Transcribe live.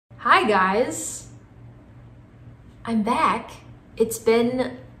Hi guys, I'm back. It's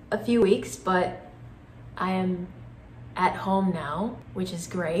been a few weeks, but I am at home now, which is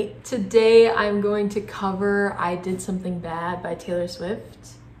great. Today I'm going to cover I Did Something Bad by Taylor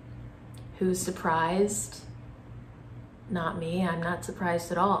Swift. Who's surprised? Not me, I'm not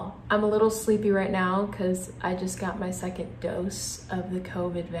surprised at all. I'm a little sleepy right now because I just got my second dose of the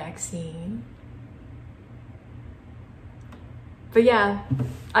COVID vaccine. But yeah,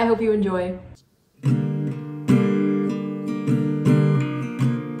 I hope you enjoy. I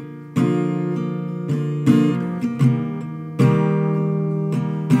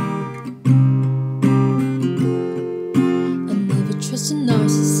never trust a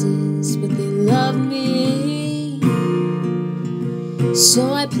narcissist, but they love me.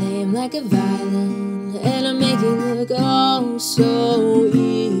 So I play him like a violin, and I make it look oh so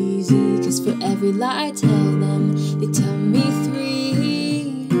easy. Cause for every lie I tell them, they tell me 3.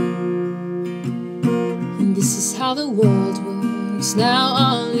 And this is how the world works. Now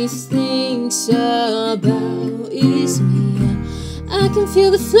all he thinks about is me. I can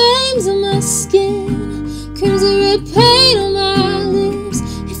feel the flames on my skin, crimson red paint on my lips.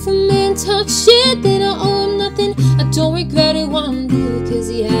 If a man talks shit, then I owe him nothing. I don't regret it one bit, cause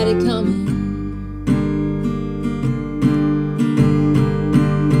he had it coming.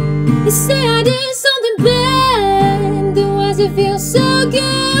 You say I did something bad, then why does it feel so good?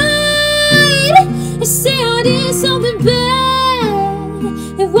 You say I did something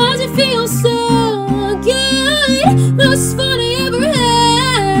bad, then why does it feel so good? Most fun I ever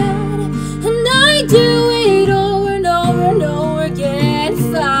had, and I do it over and over and over again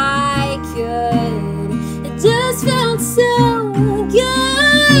if I could. It just felt so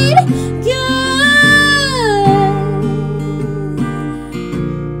good, good.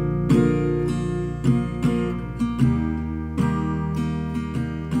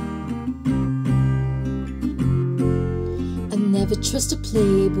 I never trust a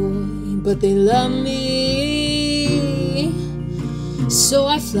playboy, but they love me. So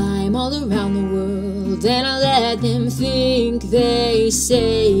I fly them all around the world, and I let them think they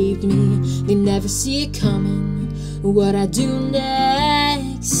saved me. They never see it coming, what I do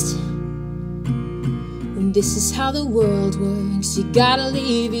next. And this is how the world works. You gotta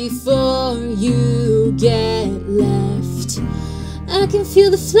leave before you get left. I can feel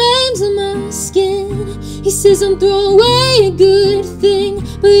the flames on my skin. He says I'm throw away a good thing,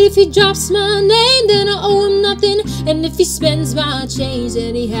 but if he drops my name, then I owe him nothing. And if he spends my change,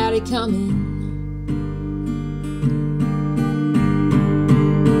 then he had it coming.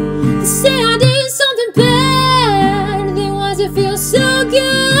 They say I did something bad, then why does it feel so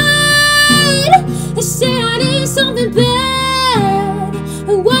good? They say I did something bad,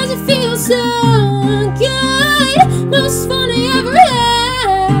 and why does it feel so good? Most fun I ever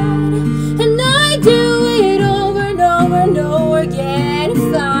had, and I do it over and over and over again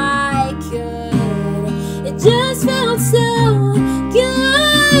if I could. It just felt so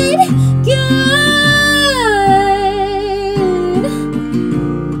good, good.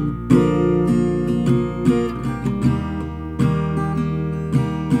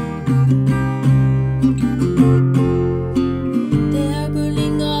 They're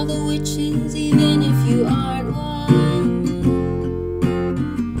burning all the witches, even if you aren't one.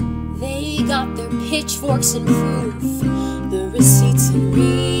 They got their pitchforks and proof, the receipts and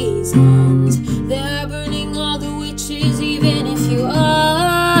reasons. They're burning all the witches, even if you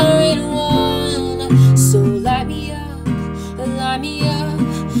aren't one. So light me up, light me up,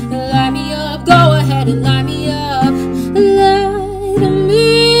 light me up. Go ahead and light me up, light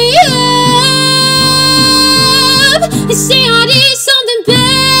me up. They say I did something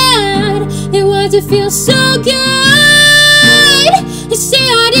bad, then why does it feel so good? They say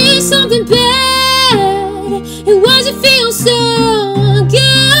I did something bad, and why does it feel so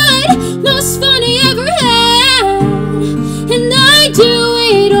good? Most fun I ever had, and I do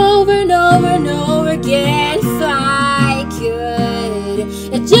it over and over and over again if I could.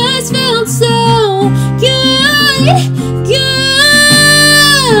 It just felt so good, good.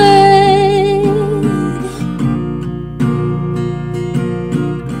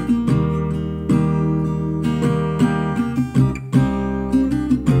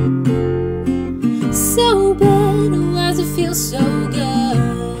 So bad, why does it feel so good?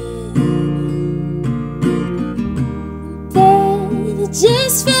 Then it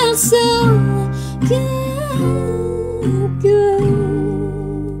just felt so good, good.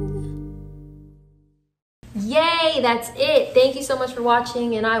 Yay, that's it. Thank you so much for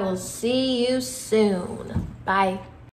watching, and I will see you soon. Bye.